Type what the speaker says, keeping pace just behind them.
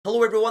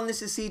Hello everyone,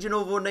 this is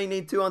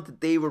CJNovo982 and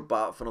today we're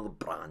back for another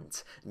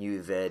brand new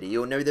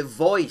video. Now the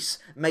voice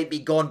might be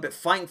gone, but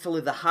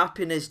thankfully the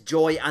happiness,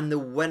 joy and the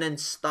winning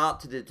start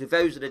to the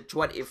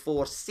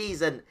 2024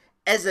 season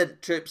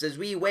isn't, troops, as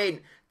we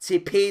went to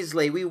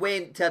Paisley. We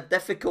went to a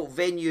difficult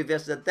venue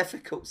versus a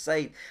difficult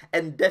side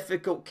in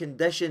difficult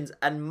conditions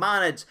and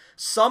managed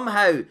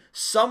somehow,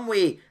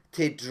 someway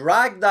to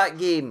drag that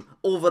game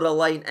over the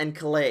line and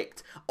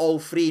collect all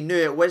three. No,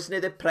 it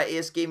wasn't the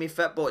prettiest game of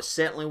football. It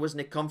certainly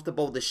wasn't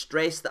comfortable. The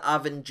stress that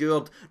I've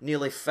endured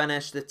nearly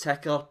finished the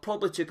ticker.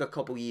 Probably took a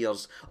couple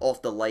years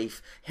off the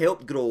life.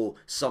 Helped grow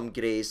some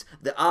greys.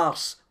 The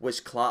arse was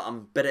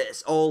Clapham, but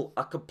it's all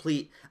a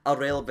complete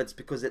irrelevance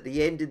because at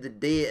the end of the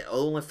day, the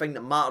only thing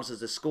that matters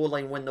is the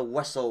scoreline when the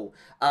whistle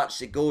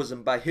actually goes,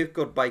 and by hook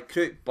or by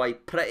crook, by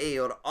pretty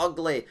or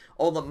ugly,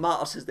 all that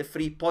matters is the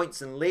 3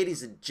 points. And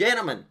ladies and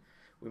gentlemen,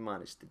 we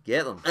managed to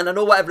get them. And I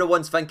know what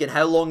everyone's thinking,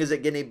 how long is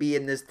it going to be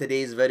in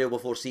today's video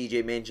before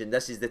CJ mentioned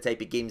this is the type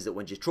of games that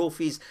wins you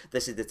trophies,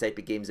 this is the type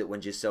of games that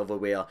wins you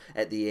silverware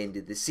at the end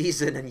of the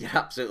season. And you're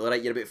absolutely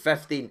right, you're about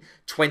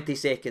 15-20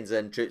 seconds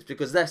in, troops,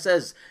 because this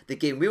is the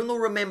game. We'll not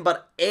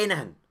remember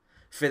anything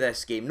for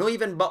this game. Not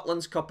even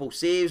Butland's couple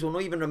saves. We'll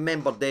not even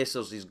remember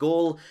Dessers'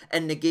 goal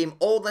in the game.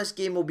 All this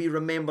game will be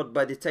remembered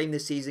by the time the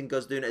season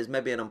goes down as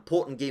maybe an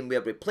important game where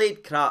we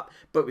played crap,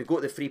 but we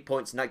got the 3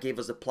 points and that gave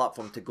us a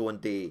platform to go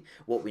and do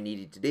what we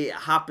needed to do. It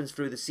happens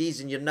through the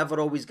season. You're never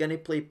always going to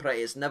play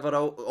pretty. It's never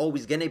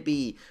always going to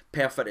be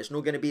perfect. It's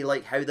not going to be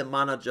like how the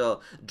manager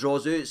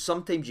draws out.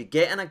 Sometimes you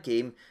get in a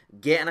game,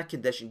 get in a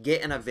condition,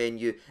 get in a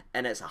venue,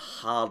 and it's a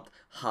hard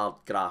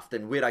graft.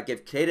 And where I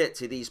give credit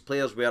to these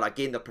players, where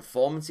again their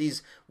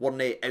performances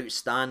weren't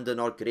outstanding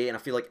or great, and I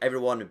feel like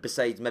everyone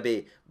besides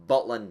maybe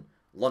Butland,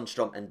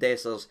 Lundstraum and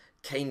Dessers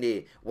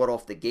kinda were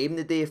off the game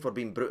today, for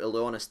being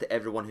brutally honest to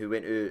everyone who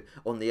went out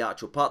on the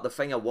actual part. The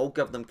thing I will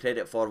give them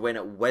credit for, when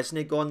it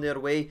wasn't gone their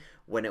way,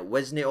 when it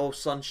wasn't all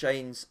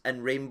sunshines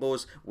and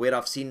rainbows, where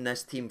I've seen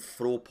this team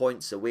throw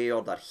points away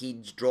or their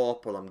heads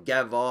drop or them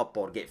give up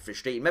or get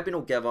frustrated, maybe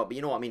not give up, but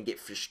you know what I mean, get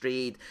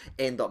frustrated,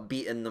 end up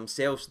beating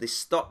themselves, they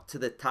stuck to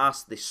the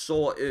task, they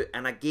saw it out,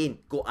 and again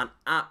got an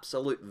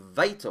absolute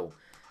vital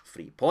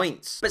 3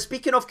 points. But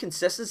speaking of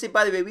consistency,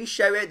 by the way, we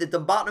shout out the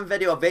Dumbarton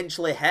video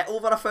eventually hit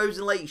over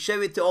 1,000 likes.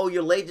 Shout out to all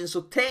your legends.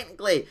 So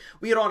technically,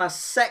 we're on a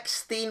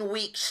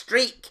 16-week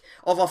streak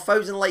of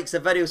 1,000 likes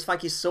of videos.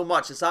 Thank you so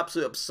much. It's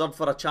absolutely absurd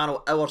for a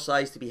channel our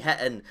size to be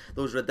hitting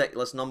those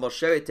ridiculous numbers.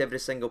 Shout out to every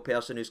single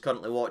person who's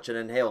currently watching,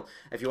 and hell,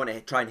 if you want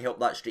to try and help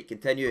that streak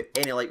continue,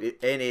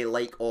 any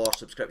like or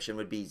subscription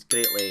would be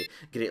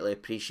greatly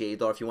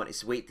appreciated. Or if you want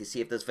to wait to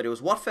see if this video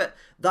is worth it,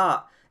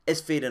 that is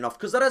fair enough,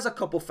 because there is a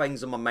couple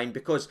things on my mind,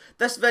 because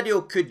this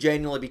video could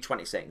genuinely be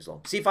 20 seconds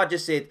long. See if I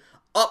just said,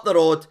 up the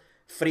road,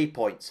 3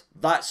 points.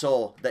 That's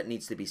all that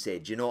needs to be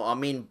said, you know what I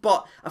mean?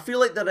 But I feel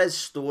like there is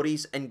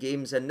stories in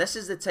games, and this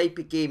is the type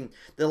of game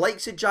the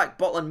likes of Jack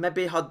Butland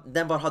maybe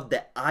never had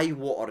the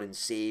eye-watering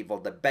save, or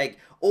the big,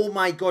 oh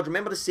my god,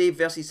 remember the save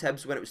versus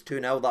Hibs when it was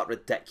 2-0, that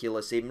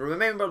ridiculous save?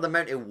 Remember the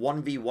amount of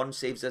 1v1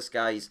 saves this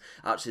guy's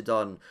actually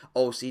done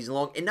all season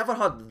long? He never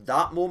had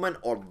that moment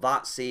or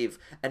that save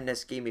in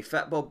this game of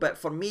football, but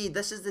for me,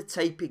 this is the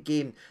type of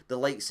game the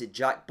likes of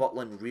Jack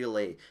Butland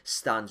really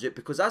stands out,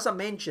 because as I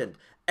mentioned,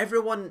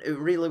 everyone who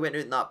really went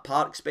out in that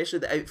park, especially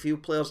the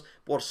outfield players,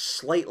 were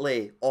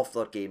slightly off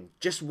their game.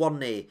 Just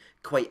weren't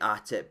quite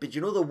at it. But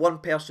you know, the one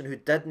person who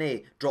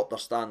didn't drop their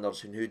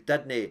standards and who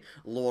didn't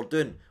lower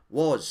down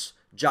was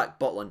Jack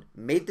Butland.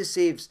 Made the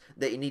saves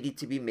that he needed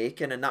to be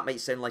making, and that might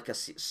sound like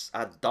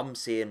a dumb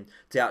saying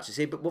to actually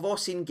say, but we've all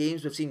seen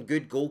games, we've seen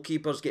good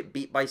goalkeepers get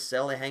beat by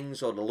silly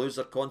things, or to lose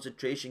their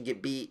concentration,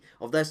 get beat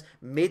of this.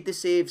 Made the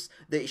saves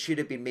that he should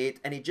have been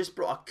made, and he just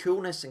brought a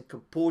coolness and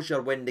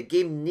composure. When the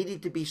game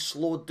needed to be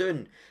slowed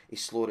down, he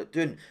slowed it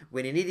down.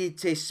 When he needed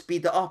to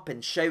speed it up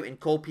and shout and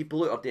call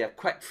people out, or do a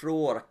quick throw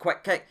or a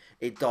quick kick,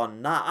 he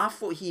done that. I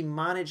thought he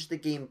managed the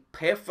game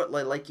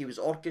perfectly, like he was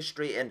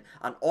orchestrating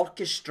an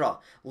orchestra,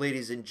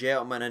 ladies and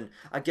gentlemen, and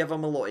I give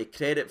him a lot of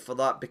credit for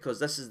that, because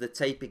this is the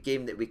type of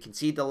game that we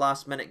concede the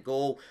last minute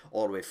goal,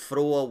 or we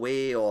throw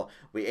away, or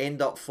we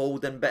end up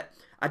folding. But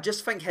I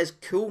just think his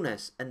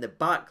coolness in the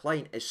back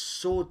line is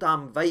so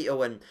damn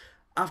vital, and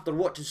after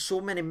watching so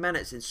many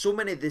minutes and so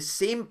many of the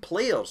same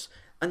players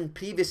in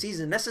previous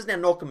season, this isn't a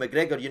knock on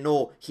McGregor, you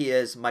know he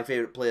is my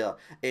favourite player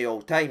of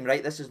all time,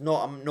 right? This is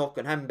not a knock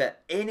on him,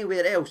 but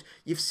anywhere else,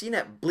 you've seen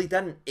it bleed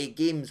in at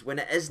games when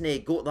it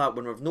isn't got that,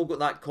 when we've not got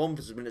that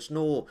confidence, when it's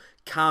no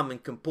calm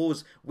and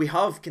composed, we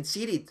have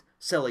conceded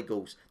silly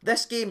goals.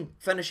 This game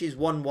finishes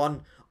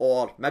 1-1,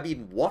 or maybe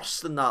even worse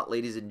than that,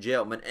 ladies and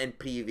gentlemen, in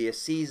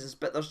previous seasons.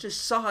 But there's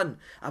just something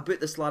about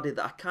this laddie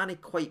that I can't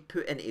quite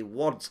put into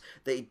words,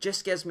 that it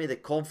just gives me the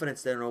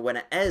confidence that, you know, when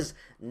it is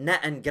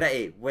nit and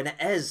gritty, when it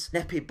is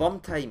nippy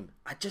bum time,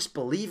 I just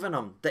believe in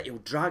him that he'll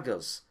drag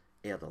us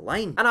the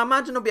line. And I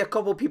imagine there'll be a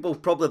couple of people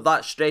probably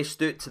that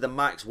stressed out to the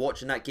max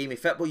watching that game of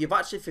football. You've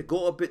actually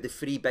forgot about the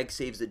 3 big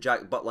saves that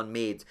Jack Butland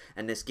made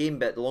in this game,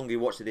 but the longer you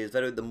watch today's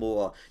video, the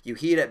more you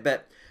hear it.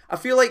 But I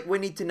feel like we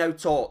need to now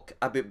talk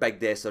about big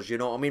Dessers, you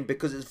know what I mean?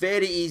 Because it's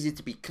very easy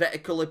to be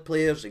critical of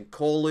players and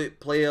call out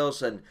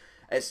players, and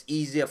it's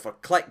easier for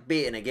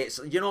clickbait, and it gets,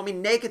 you know what I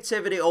mean?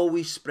 Negativity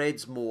always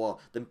spreads more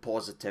than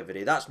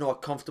positivity. That's not a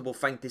comfortable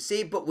thing to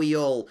say, but we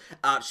all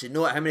actually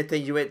know it. How many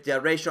times you went to a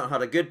restaurant and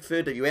had a good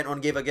food, or you went on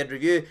and gave a good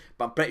review,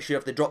 but I'm pretty sure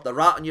if they dropped the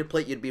rat on your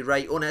plate, you'd be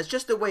right on it. It's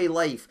just the way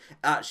life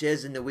actually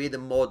is, in the way the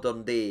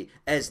modern day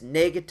is.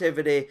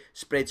 Negativity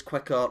spreads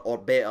quicker or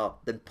better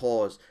than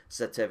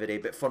positivity.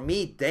 But for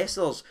me,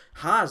 Dessers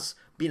has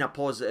been a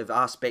positive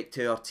aspect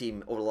to our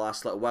team over the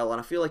last little while,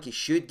 and I feel like he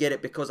should get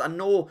it, because I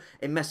know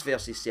he missed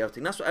versus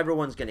Celtic. That's what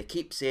everyone's going to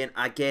keep saying.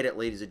 I get it,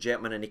 ladies and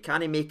gentlemen, and he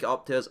can't make it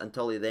up to us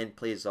until he then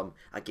plays them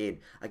again.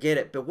 I get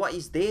it, but what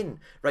he's doing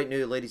right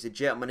now, ladies and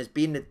gentlemen, is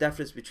being the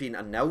difference between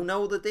a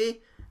 0-0 the day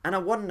and a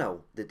 1-0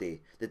 the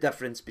day. The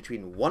difference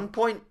between 1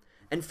 point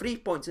and 3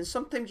 points, and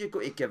sometimes you've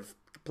got to give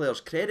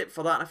players credit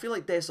for that, and I feel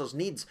like Dessers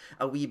needs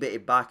a wee bit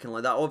of backing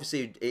like that.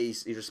 Obviously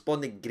he's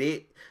responding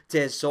great to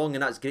his song,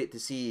 and that's great to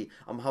see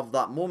him have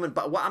that moment,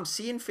 but what I'm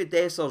seeing for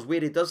Dessers, where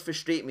he does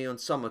frustrate me on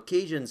some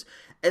occasions,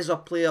 is a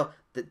player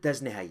that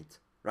doesn't hide.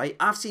 Right?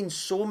 I've seen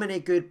so many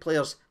good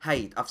players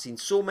hide. I've seen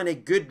so many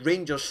good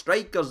Rangers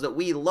strikers that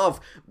we love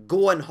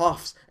go in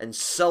huffs and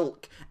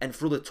sulk and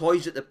throw the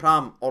toys at the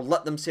pram, or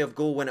let themselves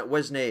go when it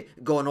wasn't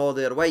going all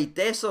their way.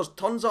 Dessers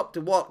turns up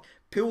to work,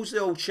 pulls the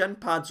old shin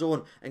pads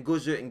on, and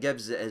goes out and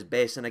gives it his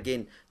best, and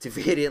again, to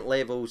variant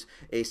levels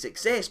of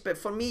success. But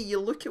for me, you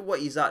look at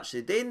what he's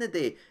actually doing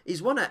today,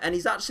 he's won it, and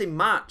he's actually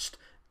matched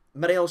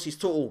Morelos'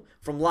 total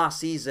from last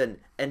season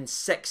in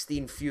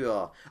 16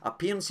 fewer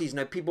appearances.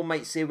 Now, people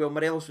might say, well,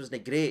 Morelos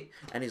wasn't great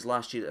in his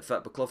last year at the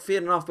Football Club. Fair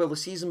enough. Well, the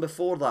season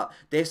before that,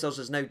 Dessers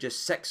is now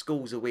just 6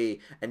 goals away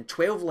and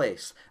 12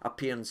 less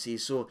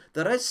appearances. So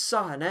there is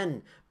something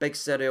in big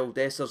Cyril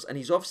Dessers, and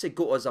he's obviously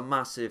got us a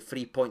massive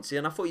 3 points here.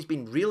 And I thought he's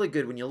been really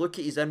good when you look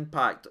at his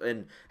impact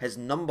and his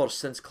numbers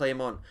since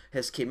Clement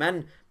has came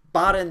in.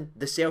 Barring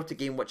the Celtic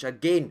game, which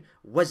again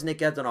wasn't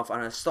good enough,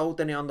 and I still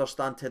didn't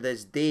understand to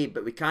this day,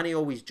 but we can't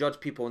always judge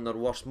people in their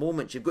worst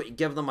moments. You've got to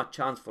give them a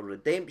chance for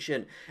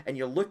redemption, and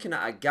you're looking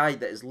at a guy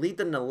that is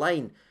leading the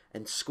line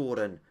and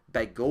scoring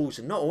big goals.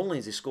 And not only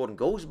is he scoring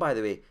goals, by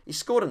the way, he's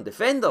scoring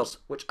defenders,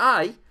 which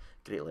I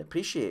greatly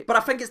appreciate. But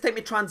I think it's time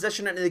to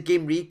transition into the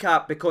game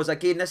recap, because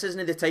again, this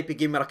isn't the type of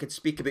game where I could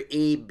speak about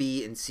A,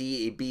 B and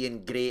C, A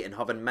being great and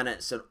having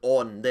minutes and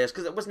on this,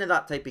 because it wasn't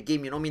that type of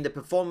game, you know what I mean? The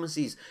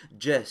performances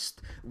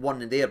just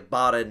one there,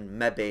 barring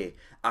maybe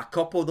a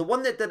couple. The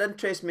one that did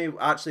interest me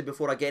actually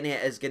before I get into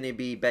it is going to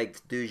be big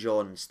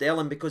Dujon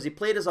Sterling, because he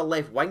played as a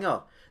left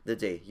winger the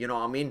day, you know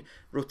what I mean?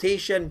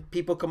 Rotation,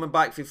 people coming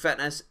back for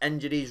fitness,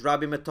 injuries,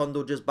 Rabbi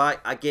Matondo just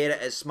back. I get it,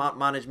 it's smart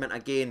management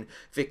again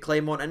for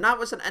Clement, and that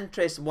was an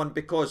interesting one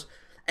because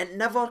it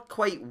never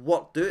quite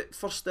worked out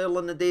for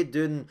Sterling today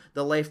doing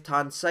the left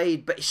hand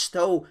side, but he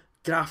still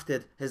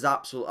grafted his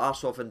absolute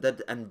arse off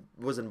and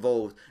was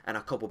involved in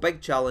a couple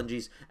big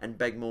challenges and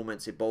big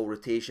moments of ball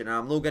rotation. And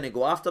I'm not going to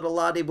go after the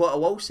laddie. What I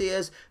will say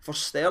is, for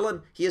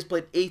Sterling, he has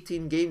played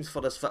 18 games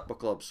for this football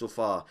club so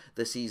far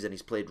this season.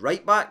 He's played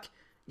right back,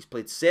 he's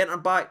played centre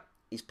back,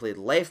 he's played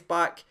left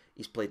back,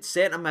 he's played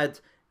centre mid,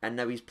 and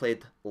now he's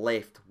played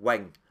left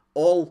wing.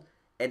 All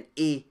in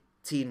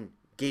 18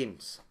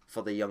 games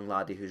for the young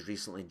laddie who's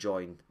recently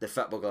joined the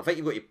football club. I think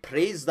you've got to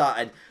praise that,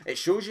 and it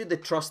shows you the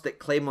trust that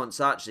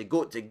Clement's actually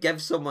got to give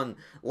someone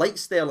like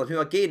Sterling, who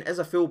again is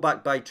a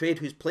full-back by trade,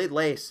 who's played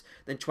less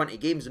than 20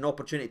 games, an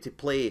opportunity to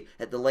play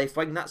at the left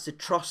wing. That's the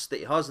trust that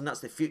he has, and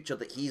that's the future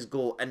that he's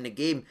got in the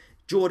game.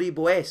 Joe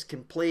Reboes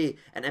can play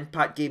and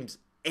impact games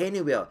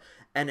anywhere,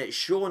 and it's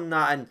shown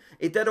that, and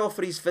he did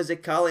offer his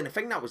physicality, and I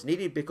think that was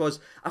needed,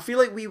 because I feel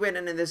like we went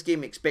into this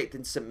game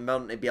expecting St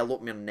Mirren to be a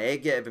lot more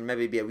negative and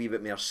maybe be a wee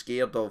bit more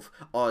scared of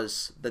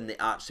us than they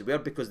actually were,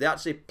 because they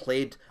actually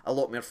played a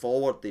lot more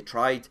forward. They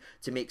tried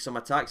to make some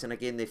attacks, and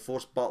again they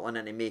forced Butland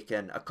into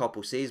making a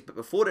couple saves, but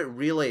before it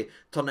really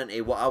turned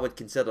into what I would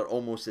consider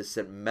almost a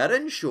St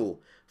Mirren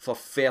show for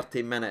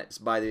 30 minutes,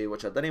 by the way,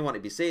 which I didn't want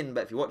to be saying,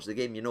 but if you watch the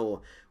game, you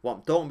know what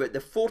I'm talking about. The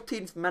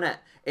 14th minute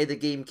of the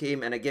game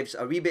came, and it gives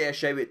a wee bit of a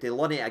shout out to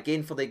Lunny,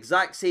 again for the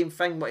exact same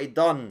thing what he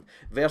done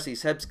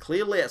versus Hibs.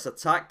 Clearly it's a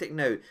tactic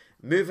now,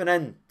 moving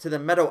in to the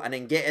middle and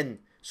then getting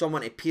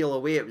someone to peel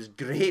away. It was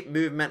great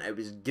movement, it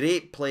was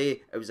great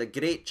play, it was a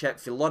great chip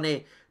for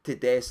Lunny to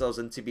Dessers,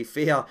 and to be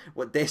fair,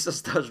 what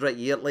Dessers does right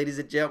here, ladies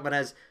and gentlemen,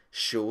 is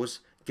shows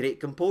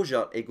great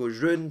composure. He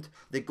goes round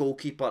the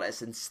goalkeeper,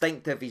 it's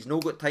instinctive, he's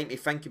not got time to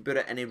think about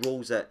it, and he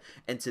rolls it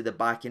into the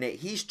back of net.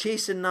 He's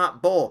chasing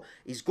that ball,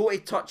 he's got to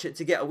touch it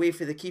to get away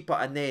from the keeper,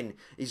 and then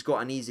he's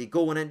got an easy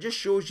goal, and it just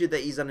shows you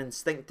that he's an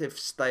instinctive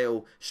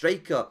style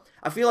striker.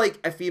 I feel like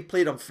if he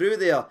played him through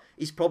there,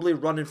 he's probably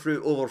running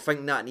through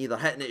overthinking that and either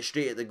hitting it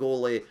straight at the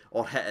goalie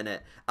or hitting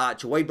it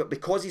actual wide, but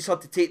because he's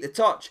had to take the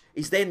touch,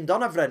 he's then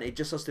done everything. He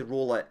just has to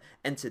roll it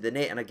into the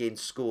net and again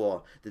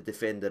score the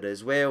defender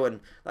as well,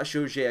 and that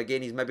shows you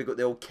again he's maybe got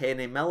the old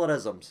Kenny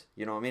Millerisms,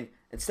 you know what I mean?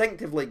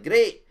 Instinctively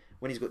great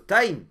when he's got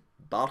time,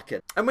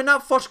 barking. And when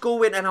that first goal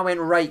went in, I went,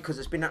 right, because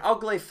it's been an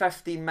ugly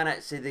 15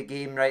 minutes of the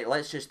game, right,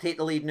 let's just take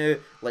the lead now,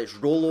 let's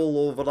roll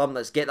all over them,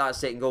 let's get that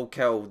second goal,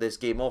 kill this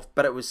game off.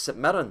 But it was St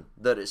Mirren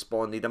that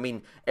responded. I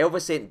mean,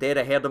 Elvis St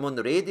Dara heard him on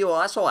the radio,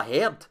 that's all I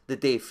heard the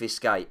day for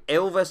Sky.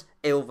 Elvis,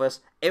 Elvis,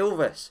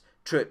 Elvis.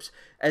 Troops,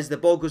 as the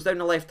ball goes down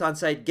the left hand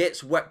side,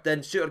 gets whipped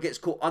in, Suter gets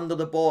caught under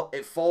the ball,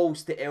 it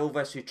falls to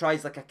Elvis, who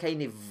tries like a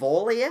kind of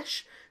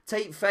volley-ish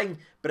type thing,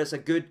 but it's a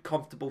good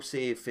comfortable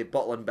save for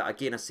Butland, but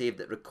again a save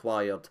that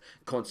required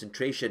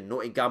concentration,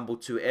 not to gamble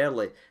too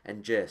early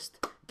and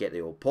just get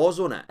the old pause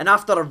on it. And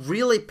after a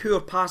really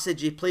poor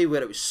passage of play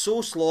where it was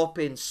so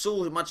sloppy and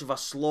so much of a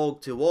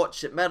slog to watch,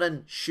 St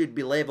Mirren should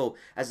be level,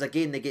 as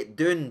again they get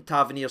down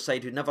Tavernier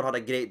side, who never had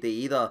a great day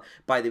either,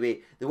 by the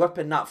way. They whip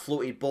in that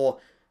floated ball,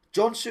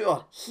 John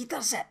Suter, he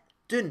does it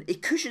down, he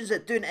cushions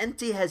it down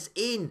into his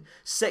own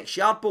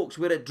 6-yard box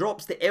where it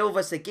drops to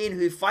Elvis again,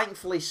 who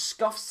thankfully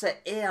scuffs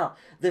it air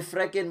the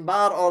friggin'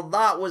 bar. Or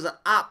that was an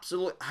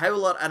absolute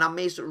howler and a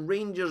most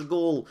Rangers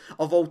goal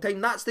of all time.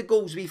 That's the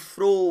goals we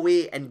throw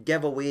away and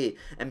give away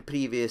in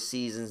previous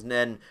seasons, and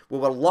then we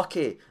were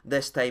lucky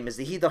this time as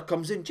the header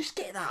comes in. Just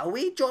get that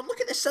away, John, look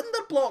at the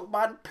cinder block,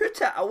 man,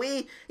 put it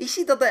away. He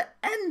headered it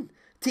in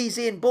to his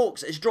own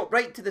box. It's dropped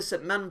right to the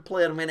St Mirren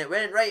player, and when it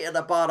went right at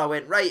the bar, I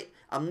went, right,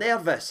 I'm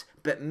nervous,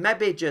 but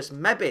maybe, just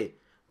maybe,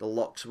 the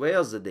luck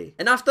swears the day.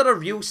 And after a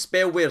real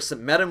spell where St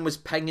Mirren was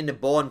pinging the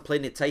ball and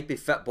playing the type of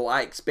football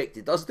I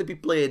expected us to be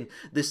playing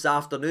this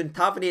afternoon,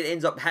 Tavernier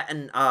ends up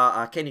hitting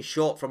a kind of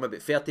shot from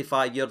about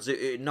 35 yards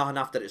out, nothing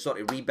after it sort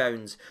of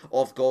rebounds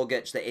off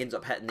Gogic that ends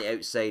up hitting the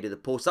outside of the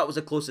post. That was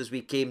the closest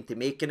we came to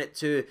making it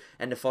to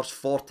in the first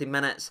 40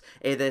 minutes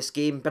of this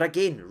game. But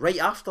again, right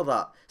after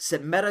that,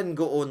 St Mirren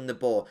got on the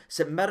ball.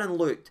 St Mirren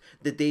looked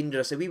the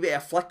dangerous. A wee bit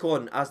of flick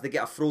on as they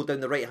get a throw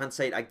down the right hand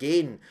side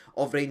again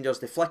of Rangers.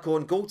 The flick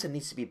on. Goldson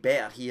needs to be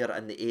better here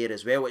in the air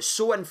as well. It's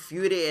so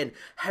infuriating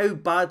how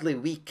badly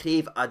we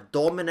crave a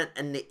dominant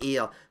in the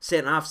air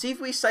centre half. See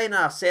if we sign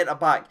a centre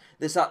back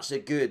that's actually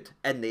good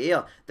in the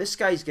air, this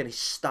guy's going to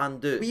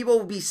stand out. We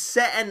will be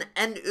sitting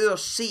in our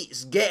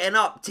seats, getting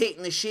up,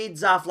 taking the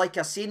shades off like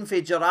a scene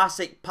for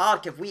Jurassic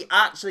Park if we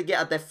actually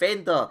get a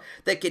defender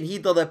that can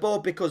header the ball,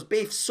 because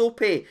both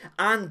Soapy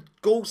and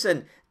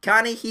Goldson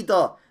can he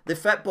header the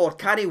football,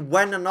 can he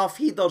win enough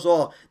headers,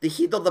 or they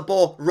header the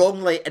ball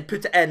wrongly and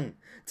put it in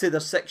to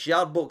their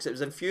 6-yard box. It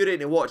was infuriating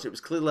to watch. It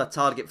was clearly a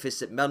target for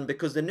St Mirren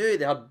because they knew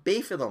they had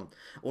both of them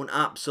on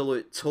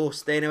absolute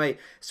toast anyway.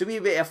 So we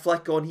bit of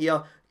flick on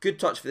here. Good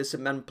touch for the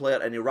St Mirren player,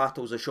 and he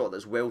rattles a shot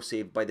that's well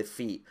saved by the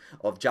feet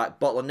of Jack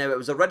Butland. Now, it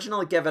was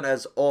originally given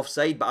as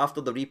offside, but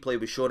after the replay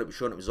was shown, it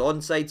was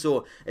onside.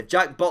 So if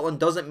Jack Butland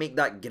doesn't make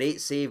that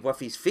great save with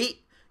his feet,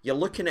 you're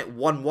looking at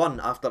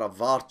 1-1 after a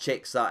VAR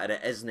checks that and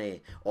it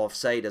isn't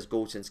offside, as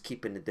Goldson's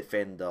keeping the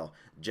defender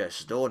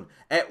just on.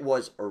 It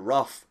was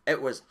rough. It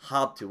was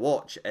hard to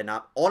watch. And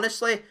I'm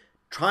honestly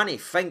trying to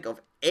think of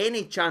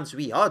any chance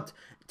we had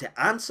to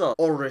answer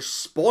or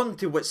respond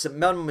to what St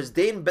Mirren was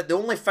doing, but the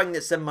only thing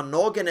that's in my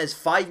noggin is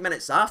 5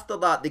 minutes after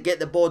that they get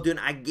the ball down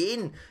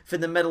again for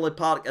the middle of the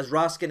park as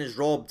Raskin is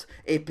robbed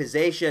a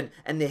possession,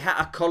 and they hit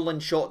a curling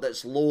shot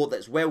that's low,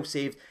 that's well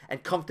saved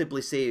and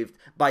comfortably saved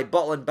by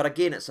Butland. But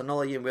again, it's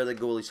another game where the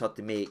goalies had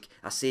to make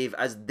a save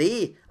as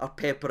they are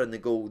peppering the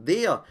goal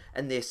there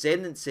in the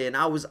ascendancy, and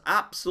I was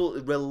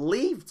absolutely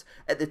relieved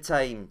at the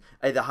time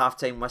the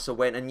half-time whistle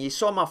went. And you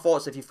saw my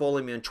thoughts if you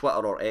follow me on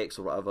Twitter or X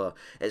or whatever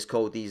it's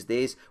called these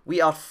days.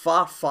 We are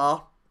far,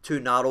 far too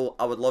narrow.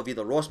 I would love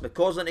either Ross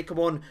McCausland to come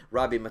on,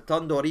 Rabbi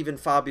Matondo, or even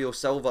Fabio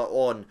Silva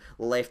on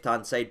the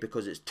left-hand side,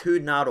 because it's too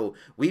narrow.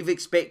 We've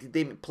expected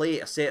them to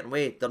play a certain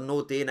way. They're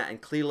not doing it, and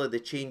clearly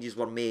the changes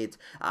were made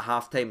at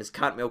half-time as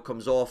Cantwell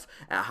comes off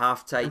at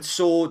half-time. And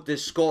so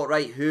does Scott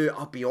Wright, who,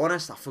 I'll be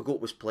honest, I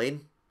forgot was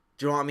playing.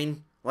 Do you know what I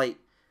mean? Like,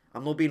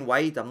 I'm not being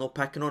wide, I'm not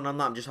picking on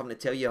that, I'm just having to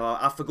tell you,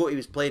 I forgot he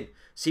was playing.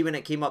 See, when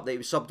it came up that he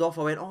was subbed off,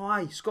 I went, oh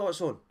aye, Scott's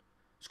on.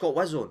 Scott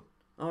was on.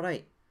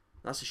 Alright,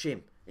 that's a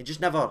shame. He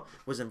just never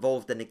was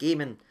involved in the game,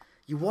 and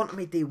you want him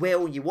to do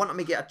well, you want him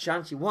to get a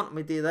chance, you want him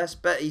to do this,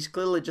 but he's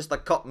clearly just a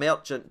cup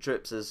merchant,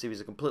 Troops, as he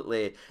was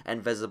completely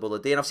invisible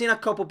today. And I've seen a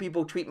couple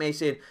people tweet me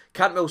saying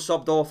Cantwell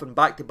subbed off in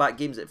back-to-back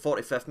games at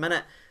 45th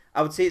minute.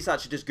 I would say it's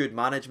actually just good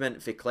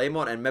management for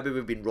Claremont, and maybe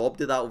we've been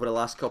robbed of that over the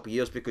last couple of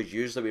years, because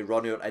usually we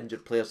run our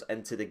injured players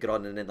into the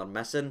ground and then they're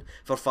missing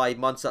for 5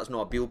 months. That's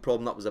not a Beale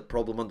problem, that was a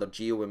problem under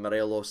Gio and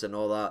Morelos and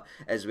all that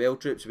as well,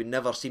 Troops. We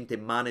never seem to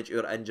manage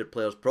our injured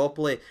players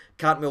properly.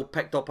 Cantwell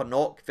picked up a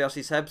knock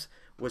versus Hibs,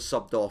 was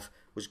subbed off,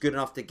 was good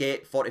enough to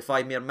get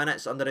 45 more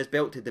minutes under his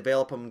belt to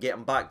develop him and get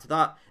him back to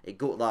that. He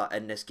got that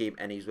in this game,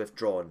 and he's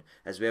withdrawn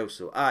as well.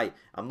 So aye,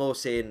 I'm not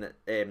saying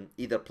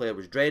either player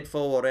was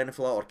dreadful or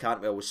anything like that, or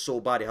Cantwell was so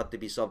bad he had to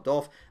be subbed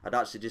off. I'd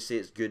actually just say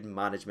it's good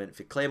management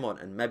for Claremont,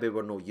 and maybe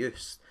we're no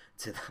use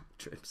to that,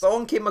 Troops. But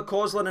on came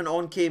McCausland and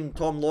on came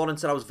Tom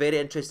Lawrence, and I was very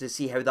interested to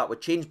see how that would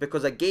change,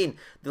 because again,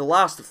 the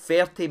last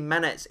 30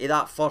 minutes of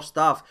that first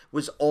half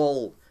was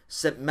all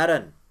St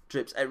Mirren,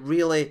 Troops. It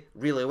really,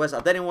 really was.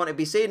 I didn't want to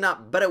be saying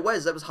that, but it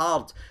was. It was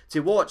hard to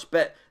watch,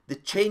 but the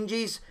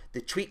changes,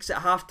 the tweaks at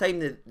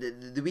halftime,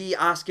 the wee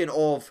asking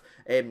of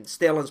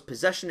Sterling's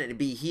position and to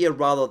be here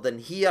rather than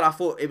here. I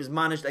thought it was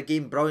managed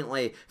again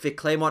brilliantly for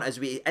Clement as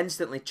we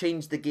instantly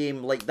changed the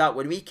game like that.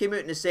 When we came out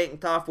in the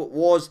second half, what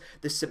was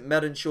the St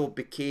Mirren show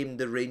became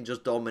the Rangers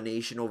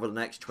domination over the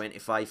next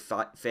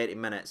 25-30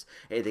 minutes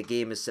of the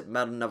game as St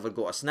Mirren never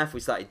got a sniff. We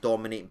started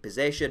dominating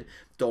possession,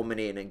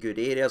 dominating in good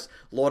areas.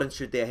 Lawrence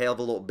should do a hell of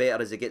a lot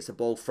better as he gets the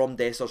ball from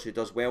Dessers, who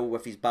does well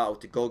with his battle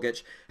to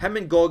Gogic. Him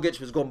and Gogic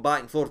was going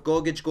back and forth.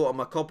 Gogic got him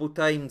a couple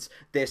times,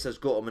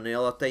 Dessers got him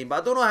another time.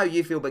 But I don't know how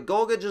you feel, but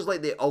Gogic is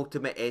like the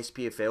ultimate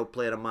SPFL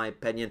player in my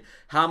opinion.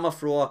 Hammer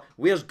thrower,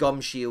 wears gum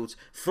shields,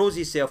 throws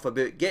himself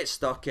about, gets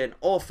stuck in,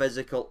 all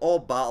physical, all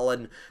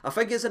battling. I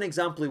think it's an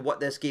example of what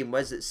this game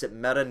was that St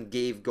Mirren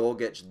gave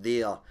Gogic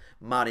their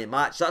man of the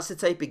match. That's the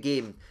type of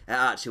game it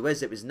actually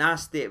was. It was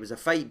nasty, it was a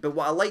fight, but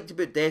what I liked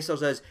about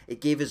Dessers is it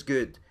gave as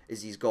good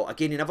as he's got.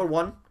 Again, he never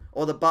won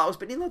all the battles,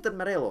 but neither did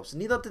Morelos,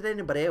 neither did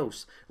anybody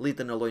else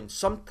leading alone.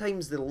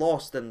 Sometimes they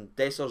lost and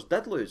Dessers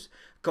did lose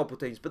a couple of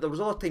times, but there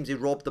was other times he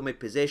robbed them of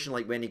possession,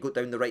 like when he got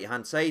down the right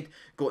hand side,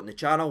 got in the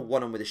channel,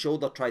 won him with the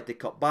shoulder, tried to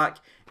cut back,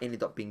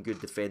 ended up being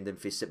good defending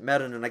for St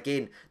Mirren. And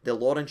again, the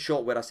Lawrence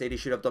shot where I said he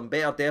should have done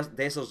better.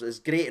 Dessers is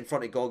great in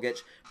front of Gogic,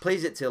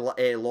 plays it to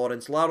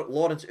Lawrence.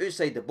 Lawrence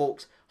outside the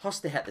box, has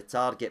to hit the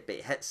target, but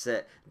he hits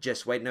it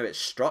just wide. Now it's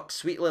struck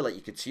sweetly, like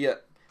you could see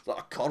it. It's like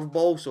a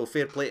curveball, so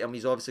fair play to him.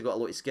 He's obviously got a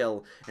lot of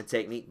skill and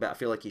technique, but I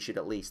feel like he should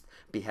at least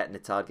be hitting the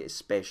target,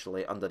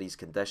 especially under these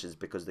conditions,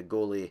 because the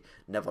goalie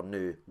never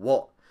knew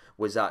what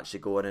was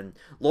actually going in.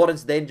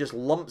 Lawrence then just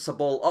lumps a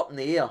ball up in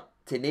the air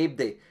to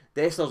Nabdy.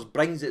 Dessers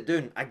brings it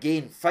down,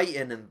 again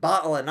fighting and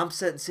battling. I'm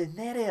sitting saying,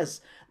 there he is.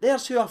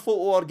 There's who I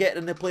thought were getting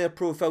in the player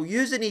profile,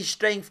 using his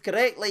strength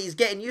correctly. He's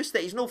getting used to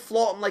it. He's not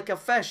floating like a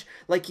fish,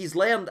 like he's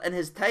learned in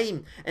his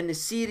time in the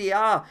Serie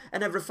A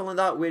and everything like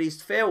that, where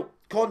he's felt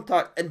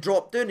contact and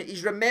dropped down.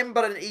 He's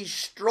remembering he's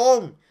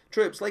strong,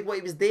 troops, like what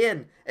he was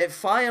doing at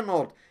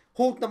Feyenoord,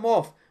 holding them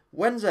off,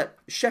 wins it,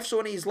 shifts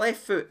on his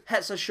left foot,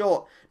 hits a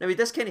shot. Now he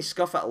does kind of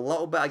scuff it a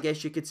little bit, I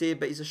guess you could say,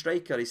 but he's a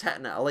striker, he's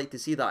hitting it. I like to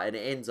see that, and it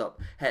ends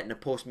up hitting the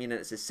post, meaning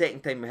it's the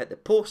second time we hit the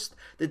post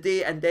the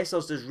day. And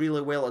Dessers does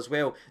really well as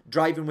well,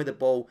 driving with the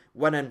ball,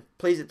 winning,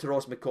 plays it to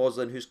Ross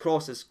McCausland, whose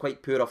cross is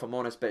quite poor if I'm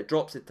honest, but it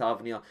drops to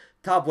Tavernier.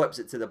 Tab whips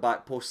it to the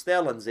back post,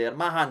 Sterling's there,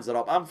 my hands are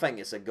up, I'm thinking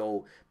it's a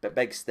goal, but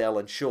big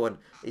Sterling showing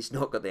he's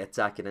not got the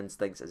attacking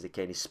instincts as he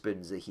kind of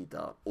spoons the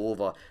heater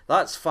over.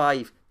 That's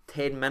 5-10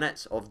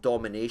 minutes of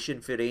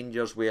domination for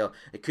Rangers, where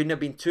it couldn't have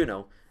been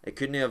 2-0, it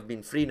couldn't have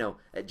been 3-0,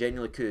 it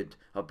genuinely could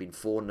have been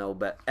 4-0,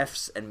 but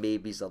ifs and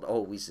maybes are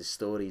always the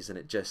stories, and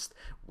it just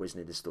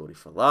wasn't the story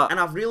for that. And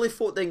I've really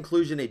thought the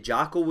inclusion of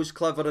Jacko was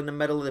clever in the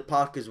middle of the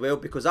park as well,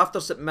 because after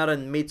St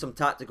Mirren made some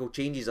tactical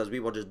changes as we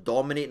were just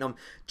dominating them,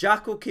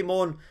 Jacko came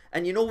on,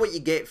 and you know what you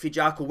get for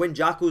Jacko. When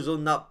Jacko's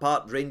on that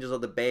part, Rangers are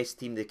the best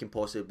team they can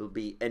possibly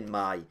be, in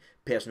my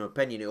personal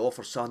opinion. He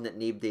offers something that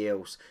nobody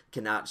else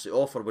can actually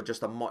offer. We're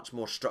just a much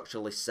more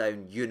structurally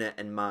sound unit,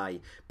 in my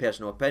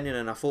personal opinion,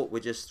 and I thought we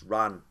just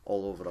ran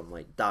all over him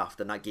like daft,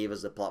 and that gave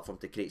us the platform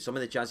to create some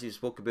of the chances we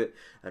spoke about,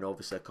 and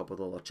obviously a couple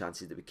of other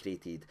chances that we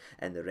created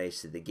in the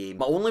rest of the game.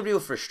 My only real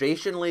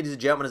frustration, ladies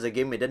and gentlemen, is a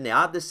game we didn't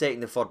add the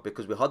second and third,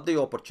 because we had the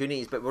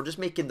opportunities, but we're just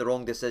making the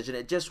wrong decision.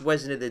 It just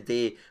wasn't the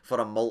day for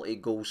a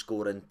multi-goal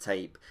scoring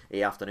type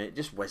afternoon. It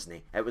just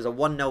wasn't. It was a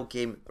 1-0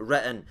 game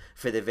written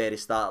for the very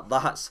start.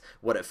 That's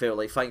what it felt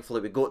like.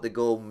 Thankfully we got the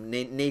goal.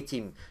 No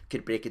team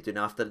could break it down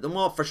after it. The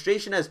more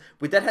frustration is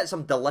we did hit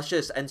some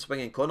delicious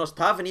in-swinging corners.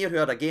 Tavernier, who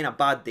had again a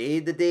bad day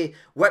the day,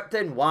 whipped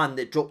in one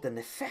that dropped in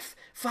the fifth,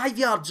 5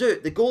 yards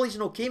out. The goalies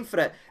no came for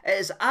it. It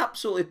is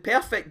absolutely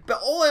perfect, but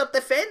all our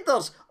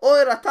defenders, all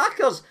our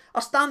attackers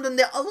are standing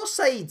the other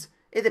side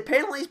of the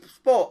penalty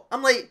spot.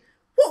 I'm like,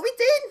 what are we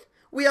doing?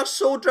 We are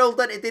so drilled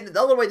into doing it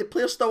the other way. The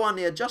players still aren't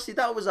adjusted.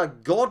 That was a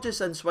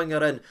gorgeous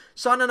in-swinger in.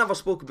 Son, I never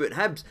spoke about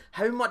Hibs.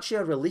 How much of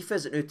a relief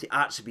is it now to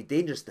actually be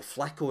dangerous? The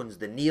flick-ons,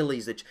 the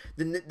Neelys,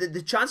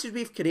 the chances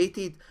we've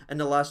created in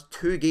the last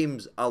 2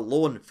 games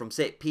alone from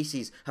set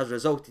pieces has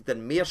resulted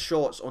in more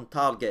shots on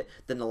target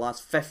than the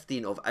last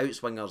 15 of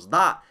outswingers.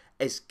 That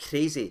is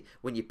crazy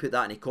when you put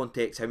that into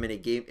context, how many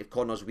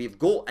corners we've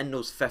got in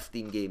those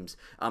 15 games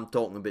I'm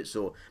talking about.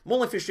 So my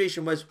only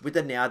frustration was we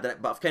didn't add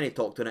it, but I've kind of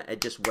talked on it. It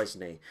just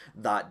wasn't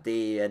that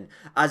day. And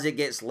as it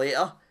gets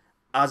later,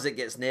 as it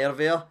gets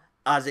nervier,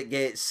 as it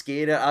gets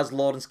scarier, as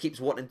Lawrence keeps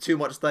wanting too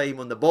much time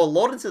on the ball.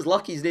 Lawrence is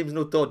lucky his name's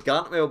no Todd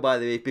Cantwell, by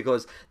the way,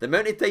 because the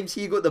amount of times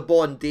he got the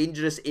ball in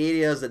dangerous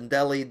areas and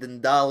dillied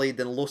and dallied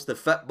and lost the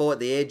football at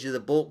the edge of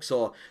the box,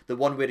 or the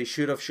one where he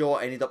should have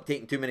shot, ended up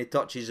taking too many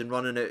touches and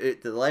running it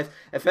out to the left.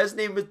 If his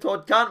name was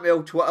Todd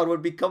Cantwell, Twitter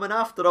would be coming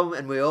after him,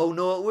 and we all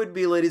know it would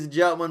be, ladies and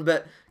gentlemen,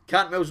 but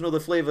Cantwell's not the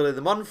flavour of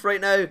the month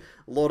right now.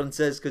 Lawrence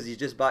is because he's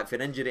just back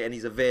from injury and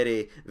he's a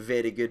very,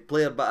 very good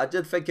player. But I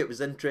did think it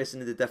was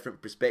interesting in the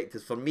different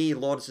perspectives. For me,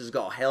 Lawrence has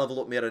got a hell of a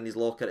lot more in his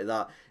locker to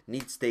that.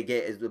 Needs to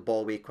get the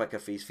ball away quicker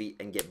for his feet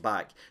and get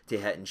back to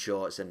hitting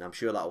shots, and I'm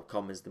sure that'll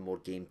come as the more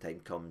game time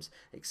comes,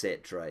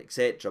 etc,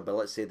 etc. But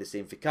let's say the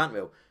same for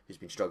Cantwell, who's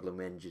been struggling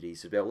with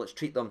injuries as well. Let's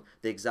treat them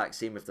the exact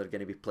same if they're going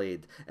to be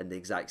played in the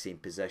exact same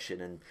position.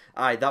 And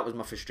that was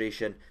my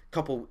frustration.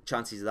 Couple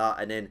chances of that,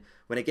 and then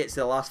when it gets to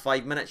the last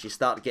 5 minutes, you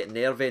start getting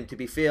nervy. And to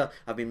be fair,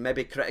 I've been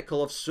maybe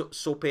critical of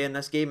Sope in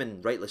this game,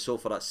 and rightly so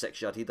for that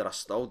 6-yard header. I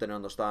still didn't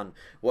understand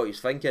what he was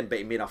thinking, but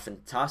he made a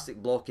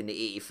fantastic block in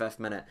the 85th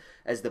minute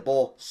as the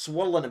ball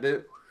swirling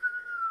about,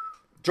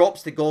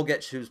 drops to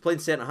Gogic, who's playing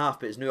centre half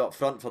but is now up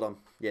front for them.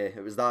 Yeah,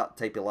 it was that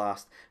type of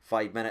last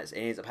 5 minutes.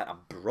 And he ends up hitting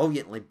a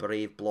brilliantly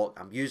brave block.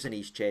 I'm using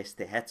his chest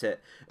to hit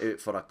it out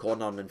for a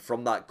corner, and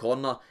from that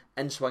corner,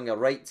 in-swinger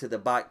right to the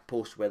back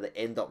post where they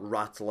end up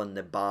rattling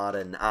the bar.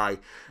 And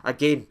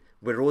again,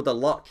 we rode a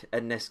luck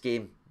in this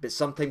game, but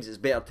sometimes it's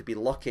better to be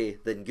lucky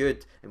than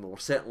good, and we were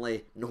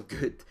certainly no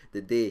good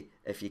today,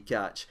 if you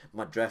catch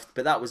my drift.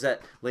 But that was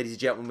it, ladies and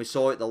gentlemen. We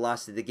saw it the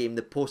last of the game.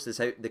 The post is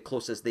out the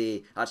closest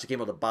they actually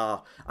came, or the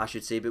bar, I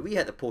should say, but we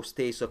hit the post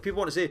today. So if people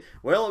want to say,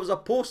 well, it was a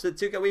post that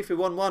took away from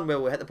 1-1,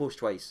 well, we hit the post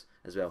twice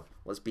as well.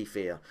 Let's be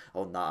fair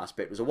on that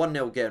aspect. It was a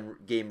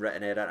 1-0 game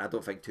written error, and I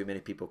don't think too many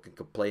people can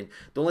complain.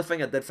 The only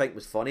thing I did think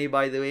was funny,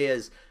 by the way,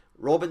 is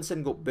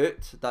Robinson got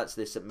booked. That's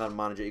the St Mirren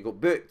manager. He got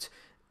booked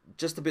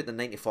just about the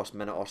 91st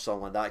minute or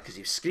something like that, because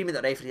he was screaming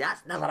at the referee,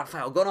 that's never a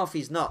foul, gone off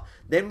his nut.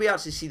 Then we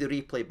actually see the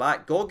replay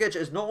back. Gogic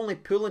is not only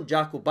pulling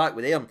Jacko back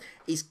with him,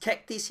 he's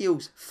kicked his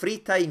heels 3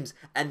 times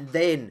and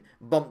then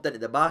bumped into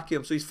the back of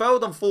him. So he's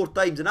fouled him 4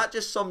 times, and that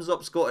just sums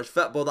up Scottish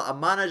football, that a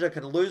manager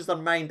can lose their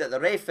mind, that the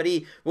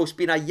referee will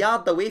spin a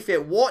yard away from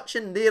it,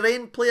 watching their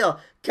own player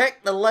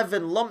kick the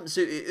living lumps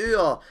out of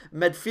our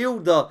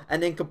midfielder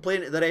and then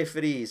complain to the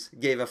referees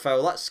gave a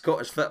foul. That's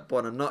Scottish football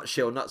in a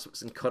nutshell, and that's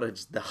what's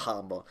encouraged the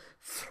hammer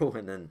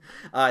throwing in.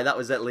 That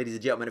was it, ladies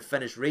and gentlemen. It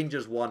finished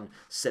Rangers 1,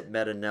 St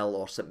Mirren 0,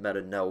 or St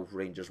Mirren 0,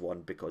 Rangers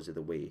 1, because of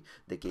the way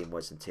the game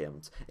was in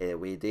terms of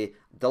away day.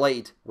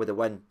 Delighted with the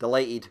win,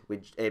 delighted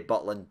with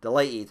Butland,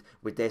 delighted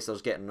with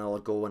Dessers getting another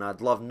goal, and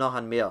I'd love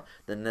nothing more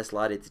than this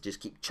laddie to just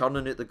keep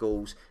churning out the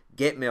goals,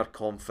 get more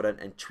confident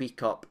and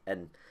tweak up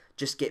and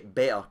just get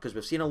better, because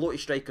we've seen a lot of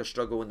strikers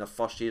struggle in their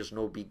first years,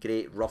 be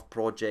great, rough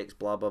projects,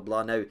 blah blah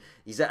blah. Now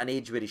he's at an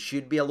age where he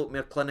should be a lot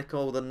more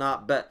clinical than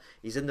that, but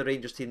he's in the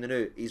Rangers team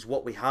now. He's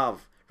what we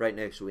have right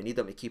now, so we need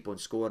him to keep on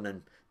scoring,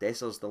 and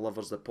Dessers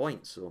delivers the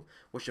points. So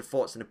what's your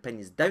thoughts and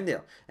opinions down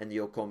there in the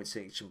old comment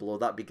section below?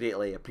 That'd be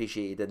greatly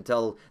appreciated.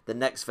 Until the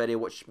next video,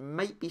 which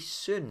might be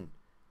soon,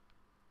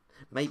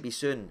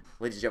 ladies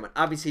and gentlemen.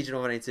 I've been Siege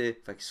over 92.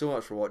 Thank you so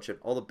much for watching.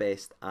 All the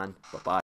best, and bye bye.